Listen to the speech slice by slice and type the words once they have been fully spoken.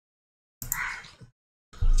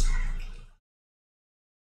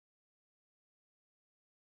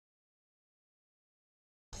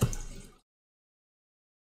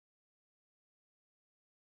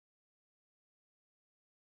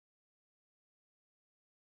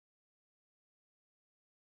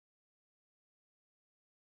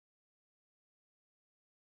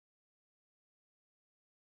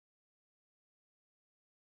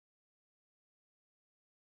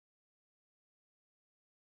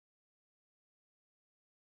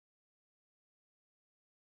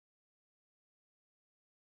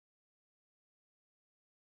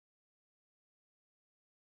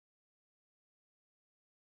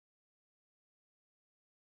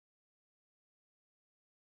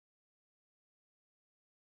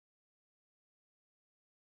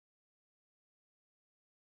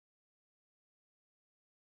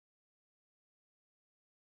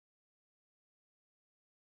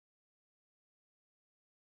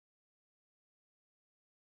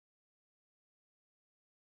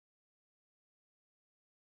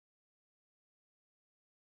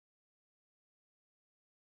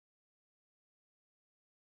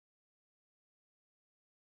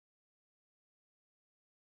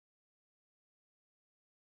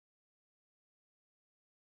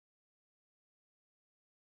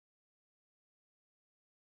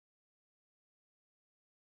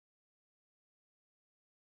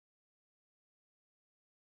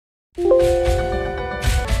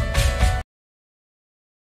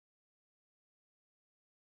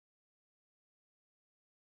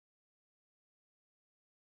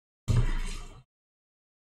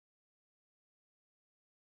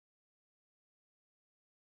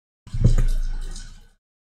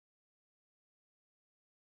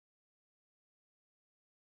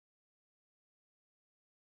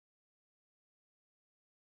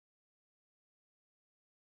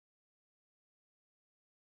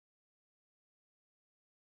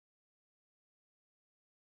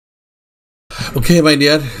Okay my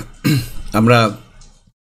dear, আমরা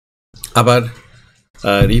আবার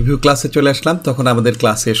review ক্লাসে চলে আসলাম। তখন আমাদের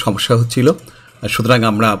ক্লাসে সমস্যা হচ্ছিল, সুতরাং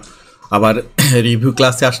আমরা আবার রিভিউ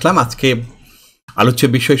ক্লাসে আসলাম। আজকে আলোচ্য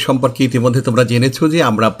বিষয় সম্পর্কে ইতিমধ্যে তোমরা জেনেছো যে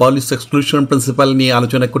আমরা পাউলিস এক্সক্লুশন প্রিন্সিপাল নিয়ে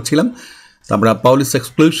আলোচনা করছিলাম। তো আমরা পাউলিস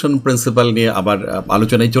এক্সক্লুশন প্রিন্সিপাল নিয়ে আবার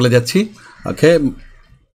আলোচনায় চলে যাচ্ছি। ওকে,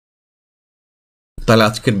 তাহলে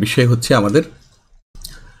আজকের বিষয় হচ্ছে আমাদের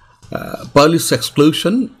পাউলিস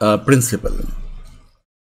এক্সক্লুশন প্রিন্সিপাল।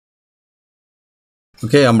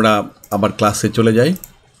 ওকে, আমরা আবার ক্লাসে চলে যাই।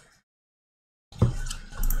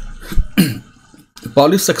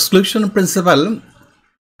 পাউলিস এক্সক্লুশন প্রিন্সিপাল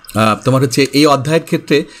তোমার হচ্ছে এই অধ্যায়ের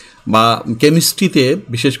ক্ষেত্রে বা কেমিস্ট্রিতে,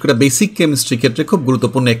 বিশেষ করে বেসিক কেমিস্ট্রি ক্ষেত্রে খুব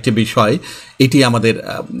গুরুত্বপূর্ণ একটি বিষয়। এটি আমাদের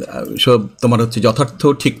সব তোমার হচ্ছে যথার্থ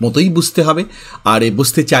ঠিক মতোই বুঝতে হবে, আর এই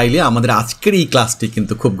বুঝতে চাইলে আমাদের আজকের এই ক্লাসটি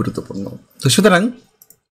কিন্তু খুব গুরুত্বপূর্ণ। তো সুতরাং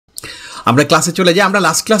আমরা ক্লাসে চলে যাই। আমরা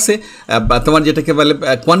লাস্ট ক্লাসে তোমার যেটাকে বলে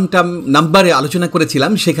কোয়ান্টাম নাম্বারে আলোচনা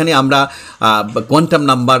করেছিলাম। সেখানে আমরা কোয়ান্টাম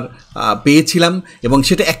নাম্বার পেয়েছিলাম এবং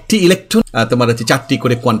সেটা একটি ইলেকট্রন, তোমার হচ্ছে 4টি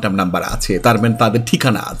করে কোয়ান্টাম নাম্বার আছে, তার মানে তাদের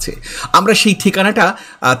ঠিকানা আছে। আমরা সেই ঠিকানাটা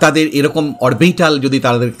তাদের এরকম অরবিটাল যদি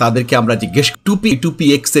তাদেরকে আমরা জিজ্ঞেস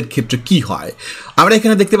 2p2px এর ক্ষেত্রে কি হয়, আমরা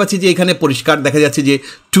এখানে দেখতে পাচ্ছি যে এখানে পরিষ্কার দেখা যাচ্ছে যে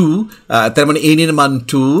 2, তার মানে n এর মান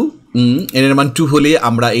 2, n এর মান 2 হলে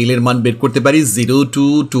আমরা l এর মান বের করতে পারি 0 2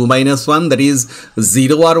 2 - 1, দ্যাট ইজ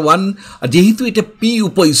 0 আর 1। যেহেতু এটা p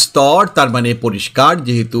উপস্তর, তার মানে পরিষ্কার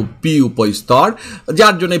যেহেতু p উপস্তর,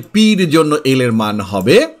 যার জন্য p এর জন্য l এর মান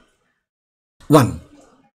হবে 1।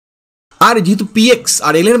 আর যেহেতু px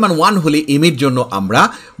আর l এর মান 1 হলে m এর জন্য আমরা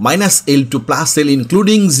 -l to +l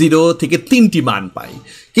ইনক্লুডিং 0 থেকে 3টি মান পাই।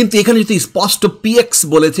 কিন্তু এখানে যদি স্পষ্ট px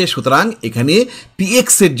বলেছে, সুতরাং এখানে px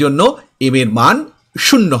এর জন্য m এর মান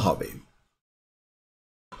 0 হবে,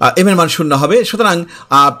 m এর মান 0 হবে। সুতরাং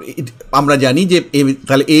আমরা জানি যে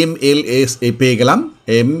তাহলে m l s এ পেয়ে গেলাম,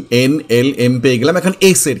 m n l m পেয়ে গেলাম। এখন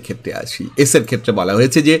s এর ক্ষেত্রে আসি। s এর ক্ষেত্রে বলা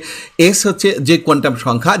হয়েছে যে s হচ্ছে যে কোয়ান্টাম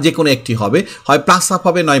সংখ্যা যে কোনো একটি হবে, হয় +1/2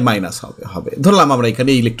 হবে নয় -1/2 হবে। ধরলাম আমরা এখানে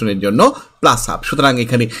এই ইলেকট্রনের জন্য +1/2, সুতরাং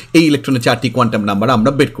এখানে এই ইলেকট্রনের 4টি কোয়ান্টাম নাম্বার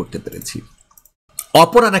আমরা বের করতে পেরেছি।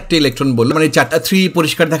 অপর আর একটা ইলেকট্রন বললাম, মানে 4টা 3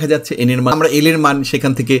 পরিষ্কার দেখা যাচ্ছে, n এর মান আমরা l এর মান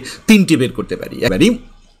সেখান থেকে 3টি বের করতে পারি। এবারে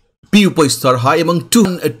p উপস্তর হয় এবং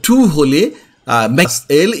 2 হলে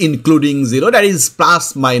l including 0, that is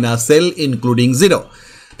 +- l including 0।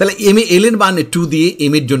 তাহলে l এর মান 2 দিয়ে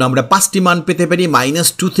m এর জন্য আমরা 5টি মান পেতে পারি,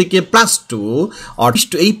 -2 থেকে +2।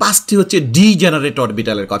 এই 5টি হচ্ছে ডিজেনারেট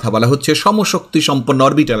অরবিটালের কথা বলা হচ্ছে, সমশক্তি সম্পন্ন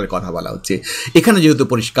অরবিটালের কথা বলা হচ্ছে। এখানে যেহেতু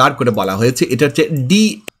পরিষ্কার করে বলা হয়েছে এটা হচ্ছে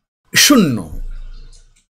d0।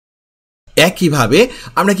 একইভাবে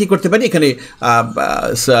আমরা কি করতে পারি, এখানে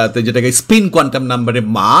যেটাকে স্পিন কোয়ান্টাম নাম্বারের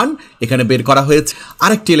মান এখানে বের করা হয়েছে।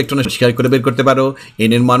 আরেকটি ইলেকট্রনের পরিষ্কার করে বের করতে পারো,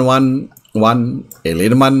 n এর মান 1, l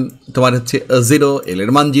এর মান তোমার হচ্ছে 0, l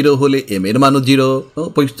এর মান 0 হলে m এর মানও 0,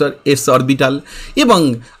 পরিষ্কার s অরবিটাল। এবং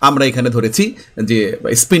আমরা এখানে ধরেছি যে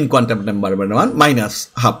স্পিন কোয়ান্টাম নাম্বারের মান -1/2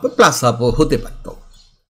 +1/2 হতে পারত।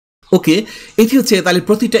 ওকে, এটি হচ্ছে তাহলে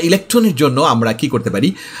প্রতিটা ইলেকট্রনের জন্য আমরা কি করতে পারি,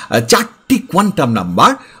 4টি কোয়ান্টাম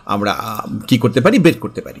নাম্বার আমরা কি করতে পারি, বের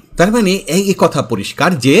করতে পারি। তার মানে এই কথা পরিষ্কার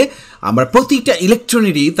যে আমরা প্রতিটা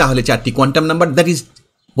ইলেকট্রনেরই তাহলে 4টি কোয়ান্টাম নাম্বার, দ্যাট ইজ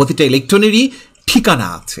প্রতিটা ইলেকট্রনেরই ঠিকানা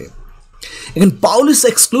আছে। এখন পাউলিস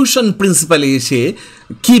এক্সক্লুশন প্রিন্সিপালে এসে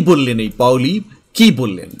কি বললেন, এই পাউলি কি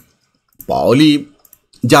বললেন? পাউলি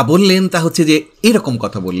যা বললেন তা হচ্ছে যে এরকম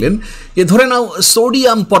কথা বললেন যে ধরে নাও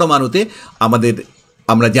সোডিয়াম পরমাণুতে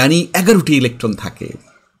আমরা জানি 11টি ইলেকট্রন থাকে।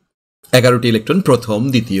 11টি ইলেকট্রন, প্রথম,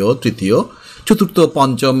 দ্বিতীয়, তৃতীয়, চতুর্থ,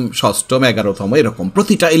 পঞ্চম, ষষ্ঠম, 11তম, এরকম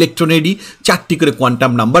প্রতিটা ইলেকট্রনেরই 4টি করে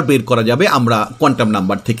কোয়ান্টাম নাম্বার বের করা যাবে, আমরা কোয়ান্টাম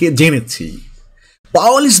নাম্বার থেকে জেনেছি।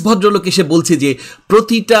 পাউলিস ভদ্রলোক এসে বলছে যে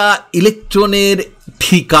প্রতিটা ইলেকট্রনের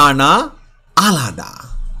ঠিকানা আলাদা।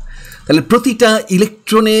 তাহলে প্রতিটা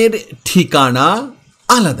ইলেকট্রনের ঠিকানা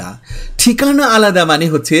আলাদা। ঠিকানা আলাদা মানে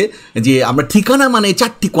হচ্ছে যে আমরা ঠিকানা মানে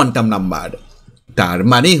 4টি কোয়ান্টাম নাম্বার, তার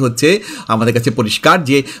মানে হচ্ছে আমাদের কাছে পরিষ্কার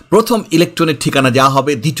যে প্রথম ইলেকট্রনের ঠিকানা যা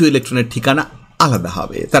হবে, দ্বিতীয় ইলেকট্রনের ঠিকানা আলাদা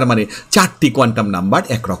হবে। তার মানে 4টি কোয়ান্টাম নাম্বার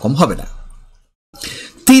একরকম হবে না।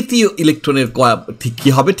 তৃতীয় ইলেকট্রনের কি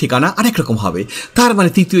হবে, ঠিকানা আরেক রকম হবে। তার মানে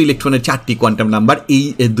তৃতীয় ইলেকট্রনের 4টি কোয়ান্টাম নাম্বার এই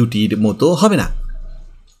দুটির মতো হবে না।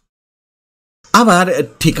 আবার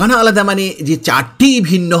ঠিকানা আলাদা মানে যে 4টি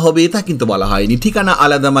ভিন্ন হবে তা কিন্তু বলা হয়নি। ঠিকানা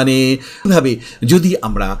আলাদা মানে ভাবে যদি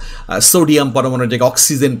আমরা সোডিয়াম পরমাণুর জায়গায়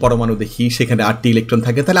অক্সিজেন পরমাণু দেখি, সেখানে 8টি ইলেকট্রন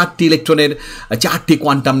থাকে, তাহলে 8টি ইলেকট্রনের 4টি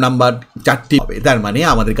কোয়ান্টাম নাম্বার 4টি হবে। তার মানে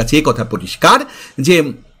আমাদের কাছে এই কথা পরিষ্কার যে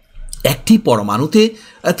একটি পরমাণুতে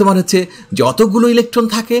তোমার হচ্ছে যতগুলো ইলেকট্রন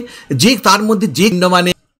থাকে, যে তার মধ্যে যে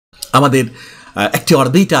মানে আমাদের একটি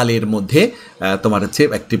অরবিটালের মধ্যে তোমার হচ্ছে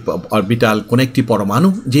একটি অরবিটাল কোন একটি পরমাণু,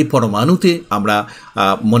 যে পরমাণুতে আমরা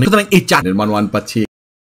মনে সুতরাং এই 4 মান 1 পাচ্ছি,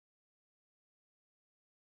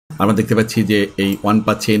 আমরা দেখতে পাচ্ছি যে এই 1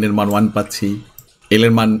 পাচ্ছি, n এর মান 1 পাচ্ছি, l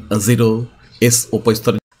এর মান 0, s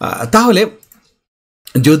উপস্তর। তাহলে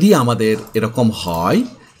যদি আমাদের এরকম হয়,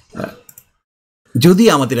 যদি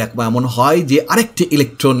আমাদের এমন হয় যে আরেকটি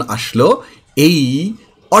ইলেকট্রন আসলো এই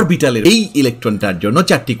অরবিটালের, এই ইলেকট্রনটার জন্য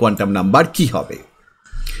 4টি কোয়ান্টাম নাম্বার কি হবে?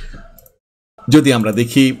 যদি আমরা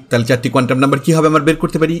দেখি তাহলে 4টি কোয়ান্টাম নাম্বার কি হবে আমরা বের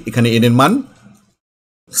করতে পারি। এখানে n এর মান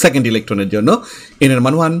সেকেন্ড ইলেকট্রনের জন্য n এর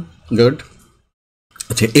মান 1, গুড।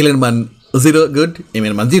 আচ্ছা, l এর মান 0, গুড, m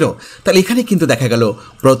এর মান 0। তাহলে এখানে কিন্তু দেখা গেল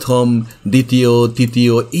প্রথম, দ্বিতীয়,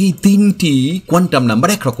 তৃতীয় এই 3টি কোয়ান্টাম নাম্বার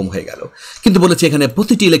একরকম হয়ে গেল, কিন্তু বলেছে এখানে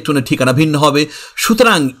প্রতিটি ইলেকট্রনের ঠিকানা ভিন্ন হবে।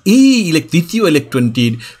 সুতরাং এই তৃতীয়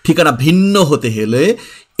ইলেকট্রনটির ঠিকানা ভিন্ন হতে হলে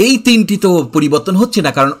এই 3টি তো পরিবর্তন হচ্ছে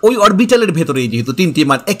না, কারণ ওই অরবিটালের ভেতরে যেহেতু 3টি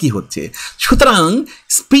মান একই হচ্ছে, সুতরাং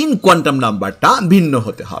স্পিন কোয়ান্টাম নাম্বারটা ভিন্ন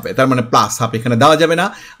হতে হবে। তার মানে প্লাস হাফ এখানে দেওয়া যাবে না,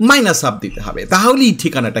 মাইনাস হাফ দিতে হবে, তাহলেই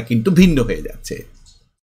ঠিকানাটা কিন্তু ভিন্ন হয়ে যাচ্ছে।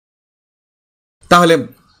 তাহলে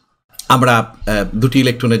আমরা দুটি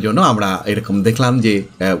ইলেকট্রনের জন্য আমরা এরকম দেখলাম যে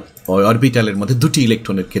অরবিটালের মধ্যে দুটি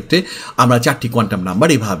ইলেকট্রনের ক্ষেত্রে আমরা 4টি কোয়ান্টাম নাম্বার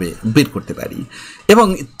এভাবে বের করতে পারি। এবং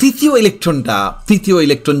তৃতীয়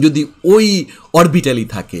ইলেকট্রন যদি ওই অরবিটালই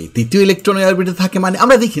থাকে, তৃতীয় ইলেকট্রন ওই অরবিটাল থাকে মানে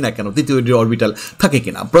আমরা দেখি না কেন তৃতীয় অরবিটাল থাকে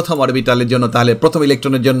কিনা। প্রথম অরবিটালের জন্য তাহলে প্রথম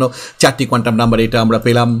ইলেকট্রনের জন্য 4টি কোয়ান্টাম নাম্বার, এটা আমরা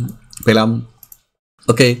পেলাম,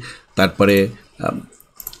 ওকে। তারপরে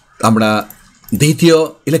আমরা দ্বিতীয়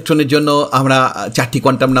ইলেকট্রনের জন্য আমরা 4টি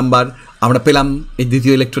কোয়ান্টাম নাম্বার আমরা পেলাম, এই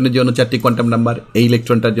দ্বিতীয় ইলেকট্রনের জন্য 4টি কোয়ান্টাম নাম্বার, এই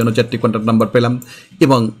ইলেকট্রনটার জন্য 4টি কোয়ান্টাম নাম্বার পেলাম,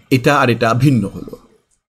 এবং এটা আর এটা ভিন্ন হলো,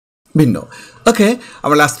 ভিন্ন, ওকে।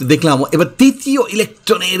 আমরা লাস্টে দেখলাম এবার তৃতীয়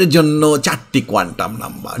ইলেকট্রনের জন্য 4টি কোয়ান্টাম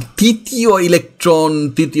নাম্বার, তৃতীয় ইলেকট্রন,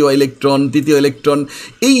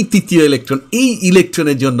 এই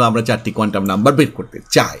ইলেকট্রনের জন্য আমরা 4টি কোয়ান্টাম নাম্বার বের করতে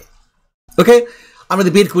চাই, ওকে। আমরা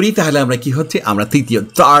যদি বের করি তাহলে আমরা কি হচ্ছে, আমরা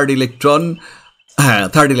থার্ড ইলেকট্রন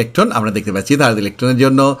আমরা দেখতে পাচ্ছি। থার্ড ইলেকট্রনের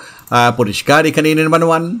জন্য পরিষ্কার এখানে n এর মান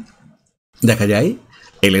 1 দেখা যায়,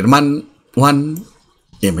 l এর মান 1,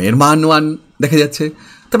 m এর মান 1 দেখা যাচ্ছে।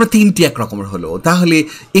 তারপরে 3টি একরকমের হলো, তাহলে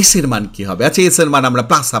s এর মান কি হবে? আচ্ছা, s এর মান আমরা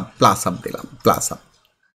প্লাস হাফ দিলাম,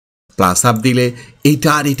 প্লাস হাফ দিলে এইটা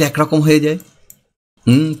আর এটা একরকম হয়ে যায়,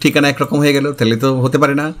 ঠিকানা একরকম হয়ে গেল, তাহলে তো হতে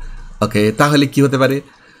পারে না, ওকে। তাহলে কি হতে পারে?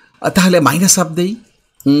 তাহলে মাইনাস হাফ দেই,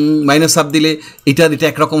 মাইনাস হাফ দিলে এটা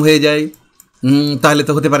একরকম হয়ে যায়, তাহলে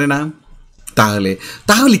তো হতে পারে না।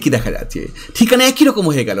 তাহলে কি দেখা যাচ্ছে, ঠিকানা একই রকম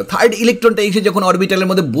হয়ে গেল। থার্ড ইলেকট্রনটা এসে যখন অরবিটালের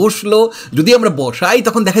মধ্যে বসলো, যদি আমরা বসাই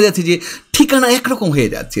তখন দেখা যাচ্ছে যে ঠিকানা একরকম হয়ে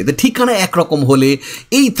যাচ্ছে। ঠিকানা একরকম হলে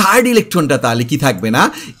এই থার্ড ইলেকট্রনটা তাহলে কি থাকবে না,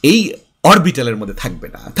 এই অরবিটালের মধ্যে থাকবে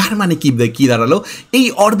না। তার মানে কি দাঁড়ালো, এই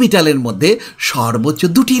অরবিটালের মধ্যে সর্বোচ্চ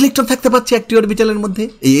 2টি ইলেকট্রন থাকতে পারছে একটি অরবিটালের মধ্যে,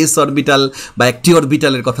 এই এস অরবিটাল বা একটি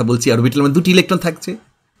অরবিটালের কথা বলছি, অরবিটালের মধ্যে 2টি ইলেকট্রন থাকছে,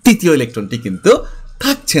 তৃতীয় ইলেকট্রনটি কিন্তু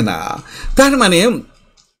থাকছে না। তার মানে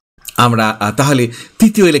আমরা তাহলে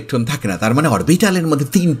তৃতীয় ইলেকট্রন থাকে না, তার মানে অরবিটালের মধ্যে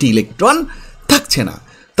 3টি ইলেকট্রন থাকছে না,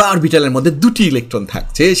 তা অরবিটালের মধ্যে 2টি ইলেকট্রন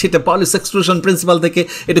থাকছে। সেটা পাউলিস এক্সক্লুশন প্রিন্সিপাল থেকে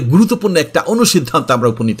এটা গুরুত্বপূর্ণ একটা অনুসিদ্ধান্ত আমরা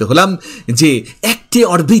উপনীত হলাম যে একটি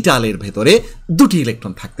অরবিটালের ভেতরে 2টি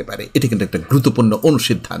ইলেকট্রন থাকতে পারে। এটা কিন্তু একটা গুরুত্বপূর্ণ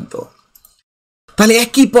অনুসিদ্ধান্ত। তাহলে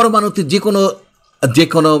একই পরমাণুতে যে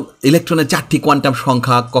কোনো ইলেকট্রনের 4টি কোয়ান্টাম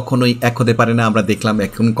সংখ্যা কখনোই এক হতে পারে না, আমরা দেখলাম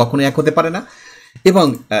এখন কখনোই এক হতে পারে না। এবং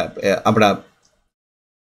আমরা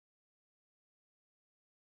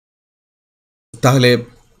তাহলে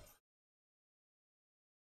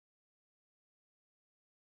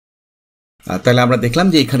আমরা দেখলাম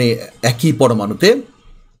যে এখানে একই পরমাণুতে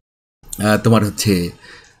তোমার হচ্ছে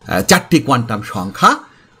 4টি কোয়ান্টাম সংখ্যা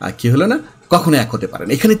কি হলো না, কখনো এক হতে পারে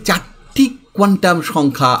না। এখানে 4টি কোয়ান্টাম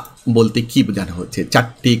সংখ্যা বলতে কি বোঝানো হচ্ছে,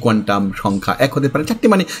 4টি কোয়ান্টাম সংখ্যা এক হতে পারে, 4টি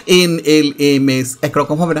মানে n, l, m, s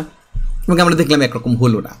একরকম হবে না, এবং আমরা দেখলাম একরকম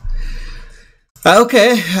হলো না, ওকে।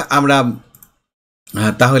 আমরা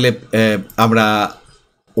তাহলে আমরা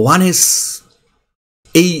 1s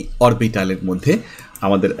এই অরবিটালের মধ্যে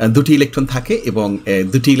আমাদের 2টি ইলেকট্রন থাকে, এবং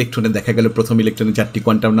 2টি ইলেকট্রনে দেখা গেল প্রথম ইলেকট্রনের 4টি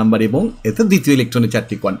কোয়ান্টাম নাম্বার এবং এতে দ্বিতীয় ইলেকট্রনের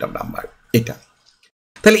 4টি কোয়ান্টাম নাম্বার। এটা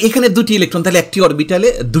তাহলে এখানে দুটি ইলেকট্রন, তাহলে একটি অরবিটালে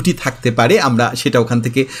দুটি থাকতে পারে, আমরা সেটা ওখান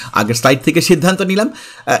থেকে আগের স্লাইড থেকে সিদ্ধান্ত নিলাম।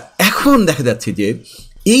 এখন দেখা যাচ্ছে যে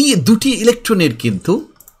এই দুটি ইলেকট্রনের কিন্তু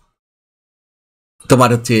তোমার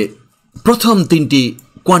হচ্ছে প্রথম তিনটি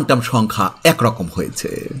কোয়ান্টাম সংখ্যা একরকম হয়েছে,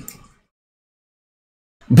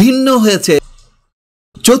 ভিন্ন হয়েছে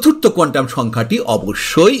চতুর্থ কোয়ান্টাম সংখ্যাটি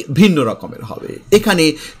অবশ্যই ভিন্ন রকমের হবে। এখানে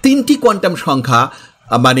তিনটি কোয়ান্টাম সংখ্যা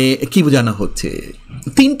মানে কি বোঝানো হচ্ছে?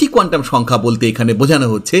 তিনটি কোয়ান্টাম সংখ্যা বলতে এখানে বোঝানো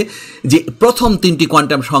হচ্ছে যে প্রথম তিনটি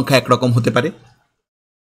কোয়ান্টাম সংখ্যা একরকম হতে পারে,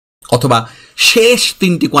 অথবা শেষ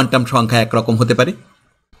তিনটি কোয়ান্টাম সংখ্যা একরকম হতে পারে।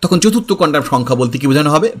 তখন চতুর্থ কোয়ান্টাম সংখ্যা বলতে কি বোঝানো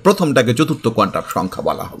হবে? প্রথমটাকে চতুর্থ কোয়ান্টাম সংখ্যা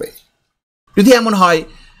বলা হবে। যদি এমন হয়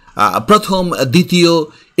প্রথম, দ্বিতীয়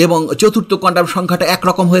এবং চতুর্থ কোয়ান্টাম সংখ্যাটা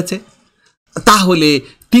একরকম হয়েছে, তাহলে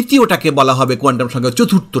তৃতীয়টাকে বলা হবে কোয়ান্টাম সংখ্যা,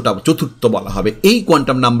 চতুর্থ বলা হবে। এই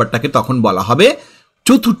কোয়ান্টাম নাম্বারটাকে তখন বলা হবে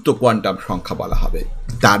চতুর্থ কোয়ান্টাম সংখ্যা বলা হবে।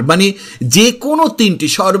 তার মানে যে কোনো তিনটি,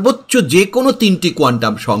 সর্বোচ্চ যে কোনো তিনটি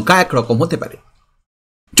কোয়ান্টাম সংখ্যা একরকম হতে পারে,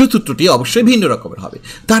 চতুর্থটি অবশ্যই ভিন্ন রকমের হবে।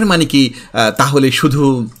 তার মানে কি তাহলে শুধু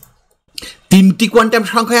তিনটি কোয়ান্টাম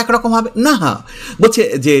সংখ্যা একরকম হবে? না, বলছে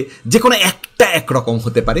যে যে কোনো একটা একরকম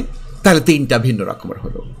হতে পারে, তাহলে তিনটা ভিন্ন রকমের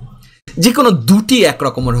হলো। যে কোনো দুটি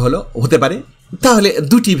একরকমের হতে পারে, তাহলে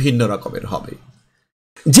দুটি ভিন্ন রকমের হবে।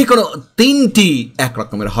 যে কোনো তিনটি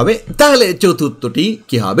একরকমের হবে, তাহলে চতুর্থটি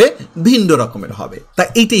কি হবে? ভিন্ন রকমের হবে। তা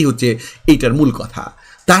এইটাই হচ্ছে এইটার মূল কথা।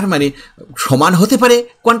 তার মানে সমান হতে পারে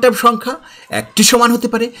কোয়ান্টাম সংখ্যা, একটি সমান হতে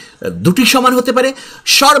পারে, দুটি সমান হতে পারে,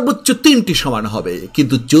 সর্বোচ্চ তিনটি সমান হবে,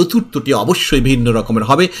 কিন্তু চতুর্থটি অবশ্যই ভিন্ন রকমের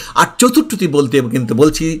হবে। আর চতুর্থটি বলতে কিন্তু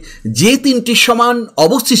বলছি যে তিনটি সমান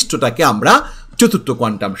অবশিষ্টটাকে আমরা চতুর্থ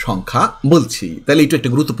কোয়ান্টাম সংখ্যা বলছি। তাহলে এটা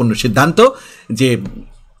একটা গুরুত্বপূর্ণ সিদ্ধান্ত যে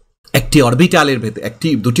একটি অরবিটালের ভেতরে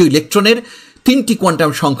দুটি ইলেকট্রনের তিনটি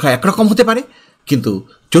কোয়ান্টাম সংখ্যা একরকম হতে পারে, কিন্তু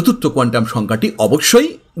চতুর্থ কোয়ান্টাম সংখ্যাটি অবশ্যই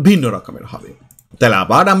ভিন্ন রকমের হবে। তাহলে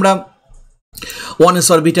আবার আমরা 1s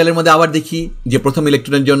অরবিটালের মধ্যে আবার দেখি যে প্রথম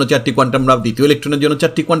ইলেকট্রনের জন্য 4টি কোয়ান্টাম নাম্বার, দ্বিতীয় ইলেকট্রনের জন্য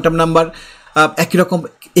 4টি কোয়ান্টাম নাম্বার একই রকম।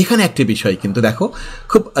 এখানে একটি বিষয় কিন্তু দেখো,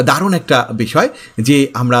 খুব দারুণ একটা বিষয় যে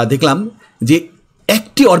আমরা দেখলাম যে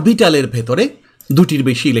একটি অরবিটালের ভেতরে দুটির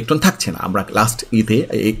বেশি ইলেকট্রন থাকছে না। আমরা লাস্ট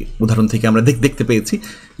এই উদাহরণ থেকে আমরা দেখতে পেয়েছি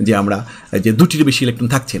যে আমরা যে দুটির বেশি ইলেকট্রন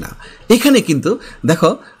থাকছে না। এখানে কিন্তু দেখো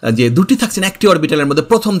যে দুটি থাকছে না, একটি অরবিটালের মধ্যে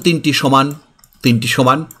প্রথম তিনটি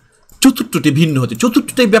সমান, চতুর্থটি ভিন্ন হচ্ছে।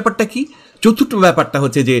 চতুর্থটি ব্যাপারটা কি? চতুর্থ ব্যাপারটা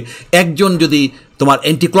হচ্ছে যে একজন যদি তোমার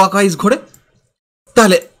অ্যান্টি ক্লকওয়াইজ ঘোরে,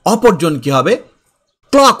 তাহলে অপরজন কি হবে?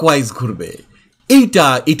 ক্লকওয়াইজ ঘুরবে।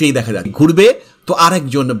 এইটাই দেখা যায়, ঘুরবে তো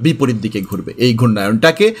আরেকজন বিপরীত দিকে ঘুরবে। এই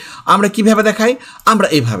ঘূর্ণায়নটাকে আমরা কিভাবে দেখাই? আমরা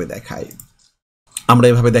এভাবে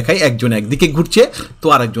দেখাই, একজন একদিকে ঘুরছে তো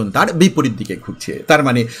আরেকজন তার বিপরীত দিকে ঘুরছে। তার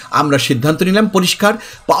মানে আমরা সিদ্ধান্ত নিলাম পরিষ্কার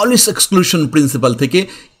পাউলিস এক্সক্লুশন প্রিন্সিপাল থেকে,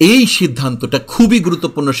 এই সিদ্ধান্তটা খুবই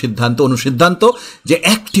গুরুত্বপূর্ণ অনুসিদ্ধান্ত যে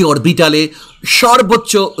একটি অরবিটালে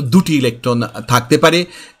সর্বোচ্চ দুটি ইলেকট্রন থাকতে পারে,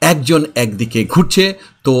 একজন একদিকে ঘুরছে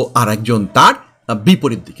তো আরেকজন তার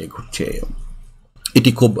বিপরীত দিকে ঘুরছে।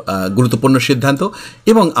 এটি খুব গুরুত্বপূর্ণ সিদ্ধান্ত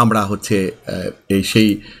এবং আমরা হচ্ছে সেই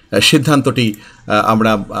সিদ্ধান্তটি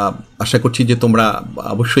আমরা আশা করছি যে তোমরা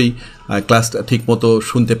অবশ্যই ক্লাস ঠিকমতো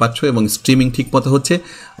শুনতে পাচ্ছ এবং স্ট্রিমিং ঠিকমতো হচ্ছে।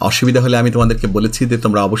 অসুবিধা হলে আমি তোমাদেরকে বলেছি যে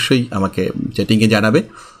তোমরা অবশ্যই আমাকে চ্যাটিংয়ে জানাবে।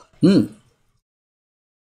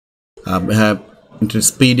 হ্যাঁ,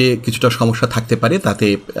 স্পিডে কিছুটা সমস্যা থাকতে পারে, তাতে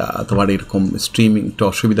তোমার এরকম স্ট্রিমিংটা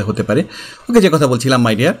অসুবিধা হতে পারে। ওকে, যে কথা বলছিলাম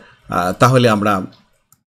মাই ডিয়ার, তাহলে আমরা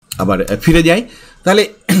আবার ফিরে যাই। তাহলে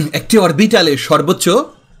একটি অরবিটালে সর্বোচ্চ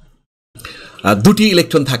দুটি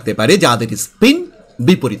ইলেকট্রন থাকতে পারে যাদের স্পিন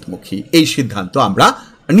বিপরীতমুখী, এই সিদ্ধান্ত আমরা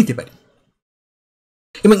নিতে পারি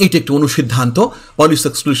এবং এটি একটি অনুসিদ্ধান্ত, পাউলিস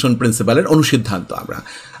এক্সক্লুশন প্রিন্সিপালের অনুসিদ্ধান্ত আমরা।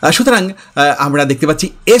 সুতরাং আমরা দেখতে পাচ্ছি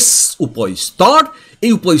এস উপস্তর।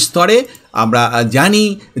 এই উপস্তরে আমরা জানি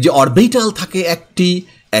যে অরবিটাল থাকে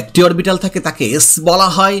একটি অরবিটাল থাকে, তাকে এস বলা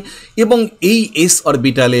হয় এবং এই এস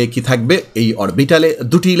অরবিটালে কি থাকবে? এই অরবিটালে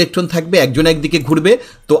দুটি ইলেকট্রন থাকবে, একজন একদিকে ঘুরবে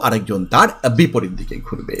তো আরেকজন তার বিপরীত দিকে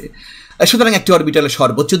ঘুরবে। সুতরাং একটি অরবিটালে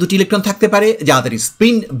সর্বোচ্চ দুটি ইলেকট্রন থাকতে পারে যাদের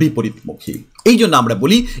স্পিন বিপরীতমুখী। এই জন্য আমরা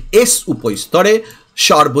বলি এস উপস্তরে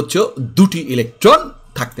সর্বোচ্চ দুটি ইলেকট্রন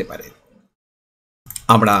থাকতে পারে।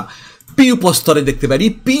 আমরা পি উপস্তরে দেখতে পারি,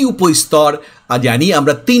 পি উপস্তর জানি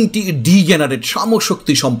আমরা তিনটি ডিজেনারেট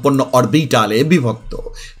সমশক্তি সম্পন্ন অরবিটালে বিভক্ত,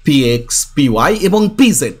 পিএক্স, পিওয়াই এবং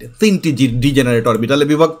পিজেড, তিনটি ডিজেনারেট অরবিটালে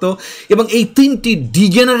বিভক্ত। এবং এই তিনটি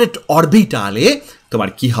ডিজেনারেট অরবিটালে তোমার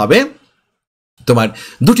কি হবে? তোমার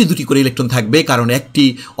দুটি করে ইলেকট্রন থাকবে, কারণ একটি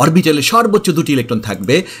অরবিটালে সর্বোচ্চ দুটি ইলেকট্রন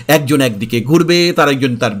থাকবে, একজন একদিকে ঘুরবে তার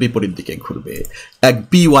একজন তার বিপরীত দিকে ঘুরবে। এক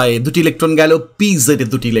পিওয়াই দুটি ইলেকট্রন গেল, পিজেডে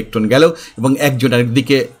দুটি ইলেকট্রন গেল এবং একজন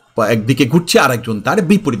একদিকে একদিকে ঘুরছে, আর একজন তার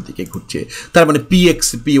বিপরীত দিকে ঘুরছে। তার মানে পিএক্স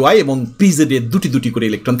পিওয়াই এবং পিজেড এর দুটি করে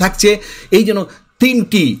ইলেকট্রন থাকছে। এই জন্য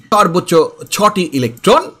 3টি সর্বোচ্চ 6টি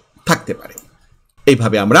ইলেকট্রন থাকতে পারে।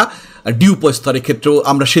 এইভাবে আমরা ডি উপস্তরের ক্ষেত্রেও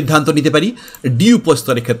আমরা সিদ্ধান্ত নিতে পারি। ডি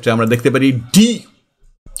উপস্তরের ক্ষেত্রে আমরা দেখতে পারি ডি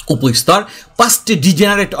উপস্তর 5টি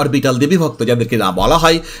ডিজেনারেট অরবিটাল দিয়ে বিভক্ত, যাদেরকে না বলা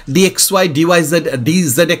হয় ডিএক্সওয়াই, ডিওয়াইজেড,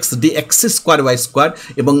 ডিজেডএক্স, ডিএক্স স্কোয়ার ওয়াই স্কোয়ার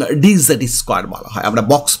এবং ডিজেড স্কোয়ার বলা হয়। আমরা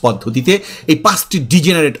বক্স পদ্ধতিতে এই 5টি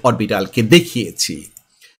ডিজেনারেট অরবিটালকে দেখিয়েছি।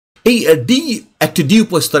 এই একটি ডি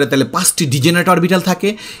উপস্তরে তাহলে 5টি ডিজেনারেট অরবিটাল থাকে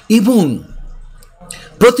এবং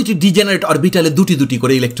প্রতিটি ডিজেনারেট অরবিটালে দুটি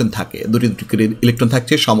করে ইলেকট্রন থাকে। দুটি করে ইলেকট্রন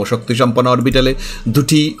থাকছে। সমশক্তি সম্পন্ন অরবিটালে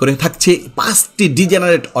 2টি করে থাকছে 5টি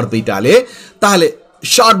ডিজেনারেট অরবিটালে। তাহলে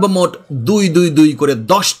সর্বমোট 2 করে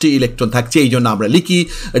 10টি ইলেকট্রন থাকছে। এই জন্য আমরা লিখি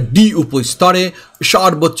ডি উপস্তরে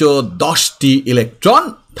সর্বোচ্চ 10টি ইলেকট্রন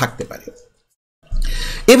থাকতে পারে।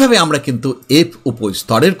 এভাবে আমরা কিন্তু এফ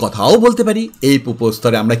উপস্তরের কথাও বলতে পারি। এফ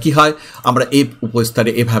উপস্তরে আমরা কি হয়, আমরা এফ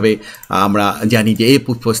উপস্তরে এভাবে আমরা জানি যে এফ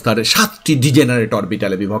উপস্তরে 7টি ডিজেনারেট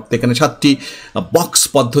অরবিটালে বিভক্ত। এখানে 7টি বক্স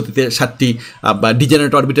পদ্ধতিতে 7টি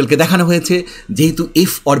ডিজেনারেট অরবিটালকে দেখানো হয়েছে। যেহেতু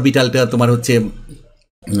এফ অরবিটালটা তোমার হচ্ছে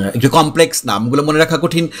একটু কমপ্লেক্স, নামগুলো মনে রাখা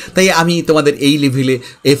কঠিন, তাই আমি তোমাদের এই লেভেলে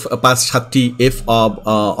 7টি এফ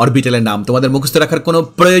অরবিটালের নাম তোমাদের মুখস্থ রাখার কোনো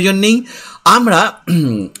প্রয়োজন নেই। আমরা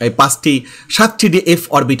এই 7টি এফ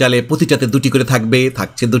অরবিটালে প্রতিটাতে 2টি করে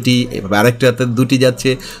থাকছে 2টি, এভাবে আরেকটাতে 2টি যাচ্ছে,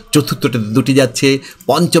 চতুর্থটাতে 2টি যাচ্ছে,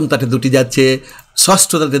 পঞ্চমটাতে 2টি যাচ্ছে,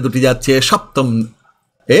 ষষ্ঠটাতে 2টি যাচ্ছে, সপ্তম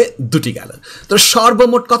 2টি গেল। তো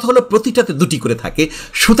সর্বমোট কথা হলো প্রতিটাতে 2টি করে থাকে।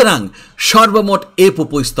 সুতরাং সর্বমোট এফ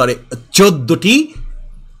উপস্তরে 14টি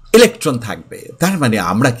ইলেকট্রন থাকবে। তার মানে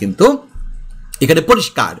আমরা কিন্তু এখানে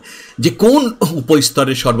পরিষ্কার যে কোন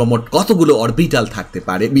উপস্তরে সর্বমোট কতগুলো অরবিটাল থাকতে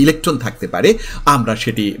পারে, ইলেকট্রন থাকতে পারে, আমরা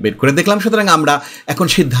সেটি বের করে দেখলাম। সুতরাং আমরা এখন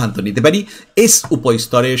সিদ্ধান্ত নিতে পারি এস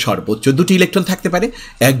উপস্তরে সর্বোচ্চ 2টি ইলেকট্রন থাকতে পারে।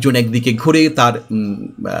 একজন একদিকে ঘুরে, তার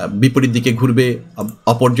বিপরীত দিকে ঘুরবে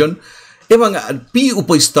অপরজন। এবং পি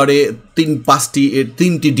উপস্তরে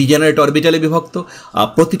 3টি ডিজেনারেট অরবিটালে বিভক্ত।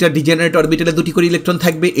 প্রতিটা ডিজেনারেট অরবিটালে 2টি করে ইলেকট্রন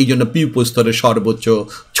থাকবে। এই জন্য পি উপস্তরে সর্বোচ্চ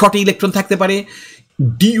 6টি ইলেকট্রন থাকতে পারে।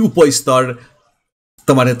 ডি উপস্তর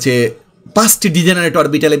তোমার হচ্ছে 5টি ডিজেনারেট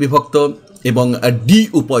অরবিটালে বিভক্ত এবং ডি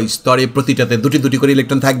উপস্তরে প্রতিটাতে 2টি করে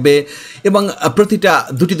ইলেকট্রন থাকবে এবং প্রতিটা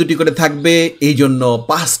 2টি করে থাকবে। এই জন্য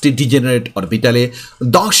 5টি ডিজেনারেট অরবিটালে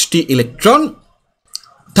 10টি ইলেকট্রন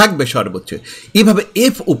থাকবে সর্বোচ্চ। এইভাবে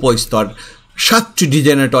এফ উপস্তর 7টি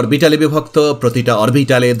ডিজেনারেট অরবিটালে বিভক্ত, প্রতিটা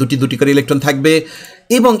অরবিটালে 2টি করে ইলেকট্রন থাকবে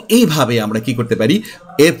এবং এইভাবে আমরা কি করতে পারি,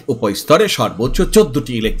 এফ উপস্তরে সর্বোচ্চ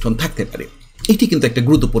 14টি ইলেকট্রন থাকতে পারে। এটি কিন্তু একটা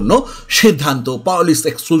গুরুত্বপূর্ণ সিদ্ধান্ত পাউলিস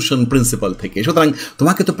এক্সক্লুশন প্রিন্সিপাল থেকে। সুতরাং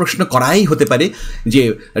তোমাকে তো প্রশ্ন করাই হতে পারে যে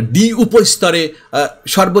ডি উপস্তরে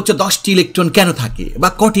সর্বোচ্চ 10টি ইলেকট্রন কেন থাকে বা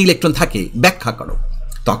কটি ইলেকট্রন থাকে, ব্যাখ্যা করো।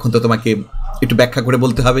 তখন তো তোমাকে একটু ব্যাখ্যা করে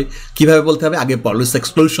বলতে হবে। কিভাবে বলতে হবে? আগে পাউলিস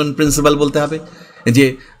এক্সক্লুশন প্রিন্সিপাল বলতে হবে যে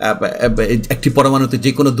একটি পরমাণুতে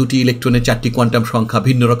যে কোনো 2টি ইলেকট্রনের 4টি কোয়ান্টাম সংখ্যা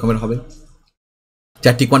ভিন্ন রকমের হবে,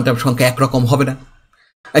 4টি কোয়ান্টাম সংখ্যা একরকম হবে না।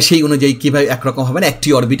 সেই অনুযায়ী কীভাবে একরকম হবে না, একটি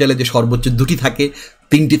অরবিটালে যে সর্বোচ্চ 2টি থাকে,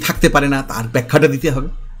 3টি থাকতে পারে না, তার ব্যাখ্যাটা দিতে হবে।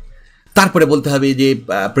 তারপরে বলতে হবে যে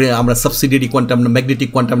আমরা subsidiary quantum magnetic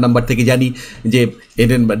quantum number থেকে জানি যে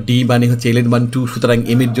এলএন ডি মানে হচ্ছে Ln1 2, সুতরাং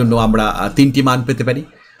এম এর জন্য আমরা 3টি মান পেতে পারি।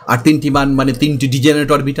 আর 3টি মান মানে 3টি ডিজেনারেট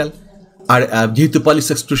অরবিটাল। আর যেহেতু পাউলিস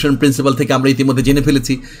এক্সক্লুশন প্রিন্সিপাল থেকে আমরা ইতিমধ্যে জেনে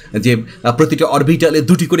ফেলেছি যে প্রতিটা অরবিটালে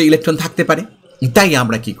 2টি করে ইলেকট্রন থাকতে পারে, তাই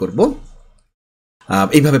আমরা কি করব,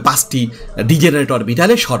 এইভাবে 5টি ডিজেনারেট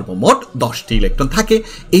অরবিটালে সর্বমোট 10টি ইলেকট্রন থাকে।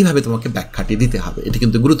 এইভাবে তোমাকে ব্যাখ্যাটি দিতে হবে। এটি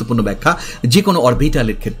কিন্তু গুরুত্বপূর্ণ ব্যাখ্যা, যে কোনো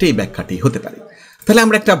অরবিটালের ক্ষেত্রে এই ব্যাখ্যাটি হতে পারে। তাহলে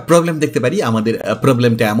আমরা একটা প্রবলেম দেখতে পারি। আমাদের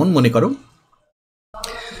প্রবলেমটা এমন, মনে করো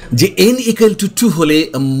যে n = 2 হলে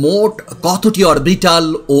মোট কতটি অরবিটাল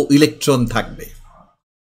ও ইলেকট্রন থাকবে।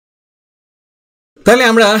 তাহলে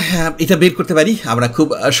আমরা এটা বের করতে পারি। আমরা খুব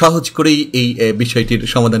সহজ করেই এই বিষয়টির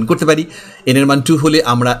সমাধান করতে পারি। n এর মান 2 হলে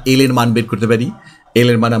আমরা l এর মান বের করতে পারি। l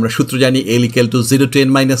এর মান আমরা সূত্র জানি, l = 0 to n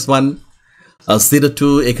 - 1 0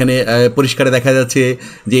 2। এখানে পরিষ্কারে দেখা যাচ্ছে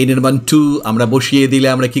যে n এর মান 2 আমরা বসিয়ে দিলে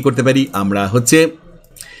আমরা কি করতে পারি, আমরা হচ্ছে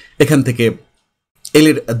এখান থেকে এল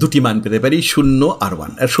এর 2টি মান পেতে পারি, 0 আর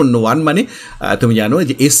 1। আর 0 1 মানে তুমি জানো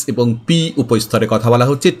যে এস এবং পি উপস্তরে কথা বলা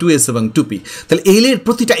হচ্ছে, 2s এবং 2p। তাহলে এল এর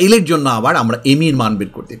প্রতিটা এল এর জন্য আবার আমরা এম এর মান বের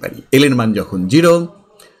করতে পারি। এল এর মান যখন 0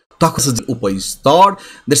 তখন উপস্তর,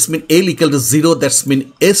 that's mean l = 0, that's mean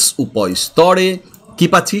S উপস্তরে কি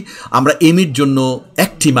পাচ্ছি আমরা, এম এর জন্য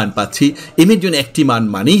একটি মান পাচ্ছি। এম এর জন্য একটি মান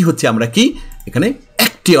মানেই হচ্ছে আমরা কি, এখানে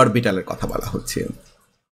একটি অরবিটালের কথা বলা হচ্ছে।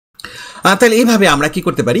 তাহলে এইভাবে আমরা কি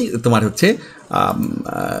করতে পারি, তোমার হচ্ছে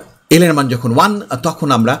এল এর মান যখন 1 তখন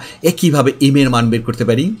আমরা একইভাবে এম এর মান বের করতে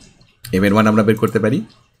পারি। এম এর মান আমরা বের করতে পারি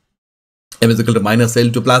m is equal to minus l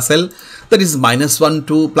to plus l, that is minus 1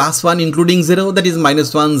 to plus 1 including 0, that is minus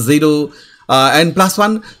 1 0 and plus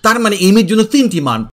 1, তার মানে m এর জন্য 3টি মান